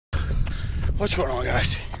What's going on,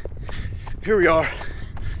 guys? Here we are,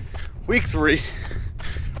 week 3,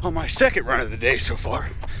 on my second run of the day so far.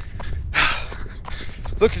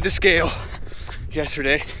 Looked at the scale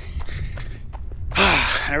yesterday,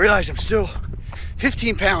 and I realized I'm still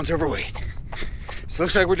 15 pounds overweight. So it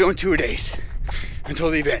looks like we're doing 2 days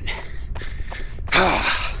until the event.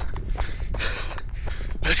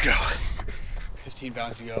 Let's go. 15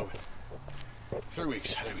 pounds to go. 3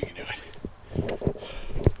 weeks, I think we can do it.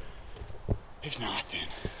 If not, then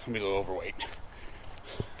I'll be a little overweight.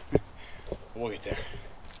 We'll get there.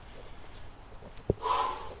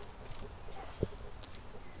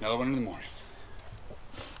 Another one in the morning.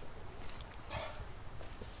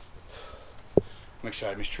 I'm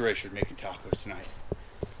excited. Miss Teresa's making tacos tonight,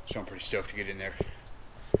 so I'm pretty stoked to get in there.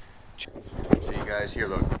 See you guys here.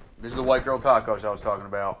 Look, this is the white girl tacos I was talking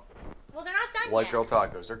about. Well, they're not done yet. White girl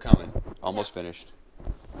tacos. They're coming. Almost finished.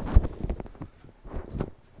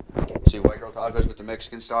 See, white girl tacos with the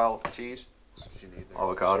Mexican style cheese. That's what you need there.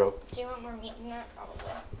 Avocado. Do you want more meat in that?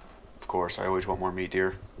 Probably. Of course, I always want more meat,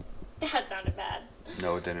 dear. That sounded bad.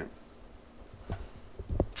 No, it didn't.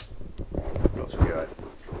 What else we got?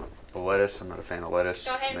 The lettuce. I'm not a fan of lettuce.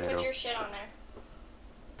 Go ahead and Tomato. put your shit on there.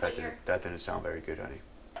 That didn't sound very good, honey.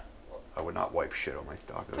 I would not wipe shit on my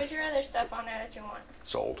tacos. Put your other stuff on there that you want.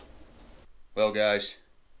 Sold. Well, guys,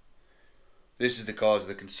 this is the cause of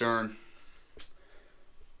the concern.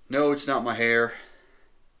 No, it's not my hair.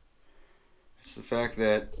 It's the fact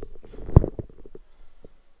that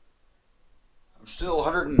I'm still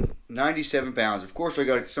 197 pounds. Of course, I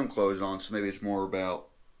got some clothes on, so maybe it's more about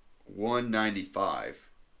 195.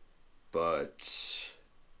 But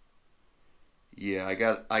yeah, I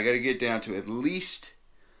got to get down to at least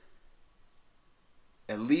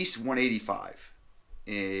 185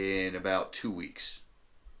 in about 2 weeks.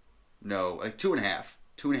 No, like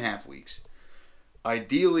 2.5 weeks.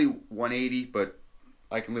 Ideally 180, but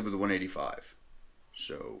I can live with the 185.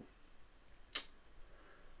 So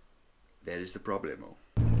that is the problemo.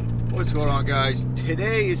 What's going on, guys?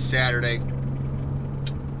 Today is Saturday.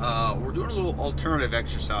 We're doing a little alternative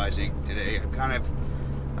exercising today. I've kind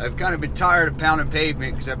of been tired of pounding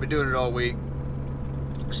pavement because I've been doing it all week.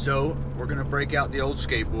 So we're gonna break out the old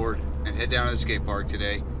skateboard and head down to the skate park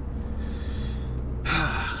today.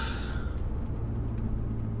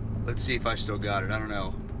 Let's see if I still got it. I don't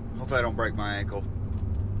know. Hopefully I don't break my ankle.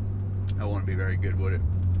 That wouldn't be very good, would it?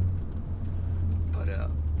 But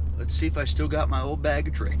let's see if I still got my old bag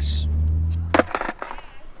of tricks.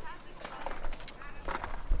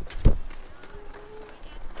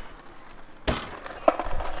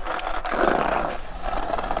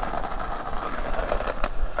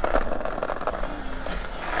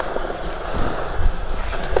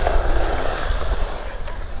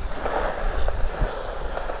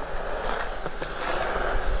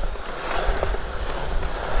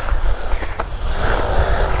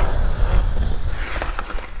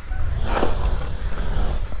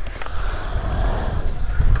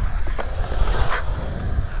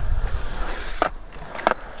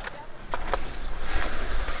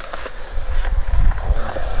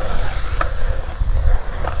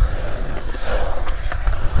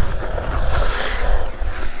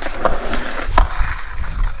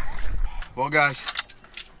 Well, guys,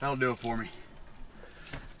 that'll do it for me.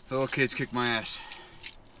 The little kids kicked my ass.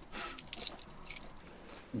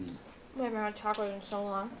 We haven't had tacos in so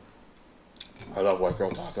long. I love white girl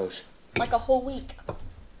tacos. Like a whole week.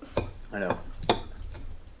 I know.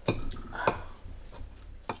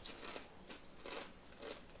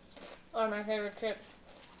 Or my favorite chips.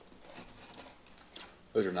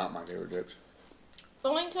 Those are not my favorite chips.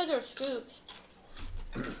 Only because they're scoops.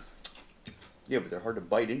 Yeah, but they're hard to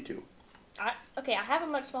bite into. Okay, I have a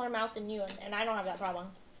much smaller mouth than you, and I don't have that problem.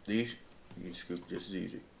 These, you can scoop just as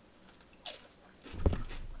easy.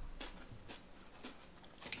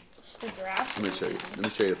 Scoop your ass. Let me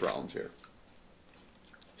show you the problems here.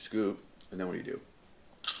 Scoop, and then what do you do?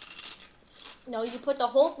 No, you put the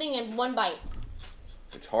whole thing in one bite.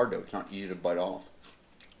 It's hard though. It's not easy to bite off.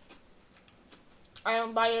 I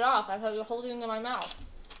don't bite it off. I put the whole thing in my mouth.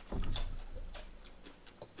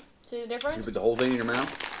 See the difference? You put the whole thing in your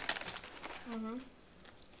mouth? Mm-hmm.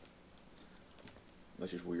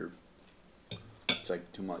 That's just weird. It's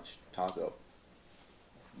like too much taco.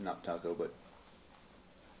 Not taco, but...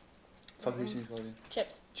 Fuck these things called again?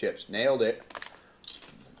 Chips. Chips. Nailed it.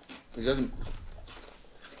 It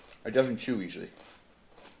doesn't chew easily.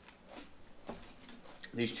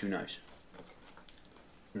 These chew nice.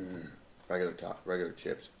 Regular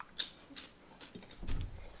chips.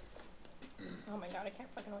 Oh my god, I can't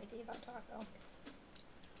fucking wait to eat that taco.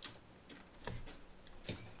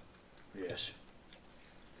 Yes.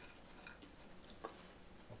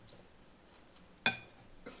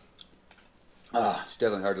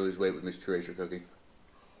 definitely hard to lose weight with Mr. Tracer cooking.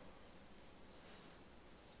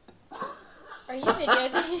 Are you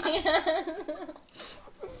videotaping us?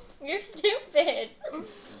 You're stupid.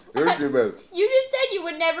 You're stupid. You just said you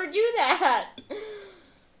would never do that.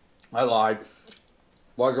 I lied.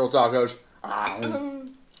 White girl tacos.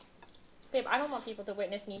 Babe, I don't want people to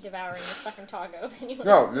witness me devouring this fucking taco anyway.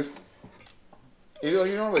 No, just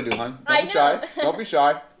you normally do, hon. I Don't be know. shy. Don't be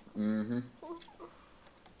shy. Mm-hmm.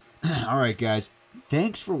 All right, guys.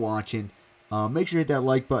 Thanks for watching. Make sure to hit that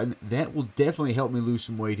like button. That will definitely help me lose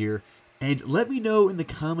some weight here. And let me know in the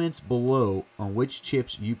comments below on which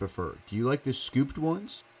chips you prefer. Do you like the scooped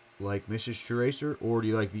ones, like Mrs. Tracer, or do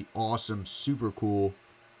you like the awesome, super cool,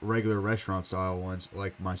 regular restaurant style ones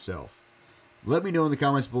like myself? Let me know in the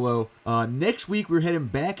comments below. Next week, we're heading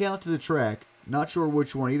back out to the track. Not sure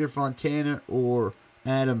which one, either Fontana or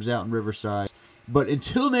Adams out in Riverside. But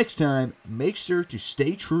until next time, make sure to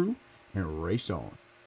stay true and race on.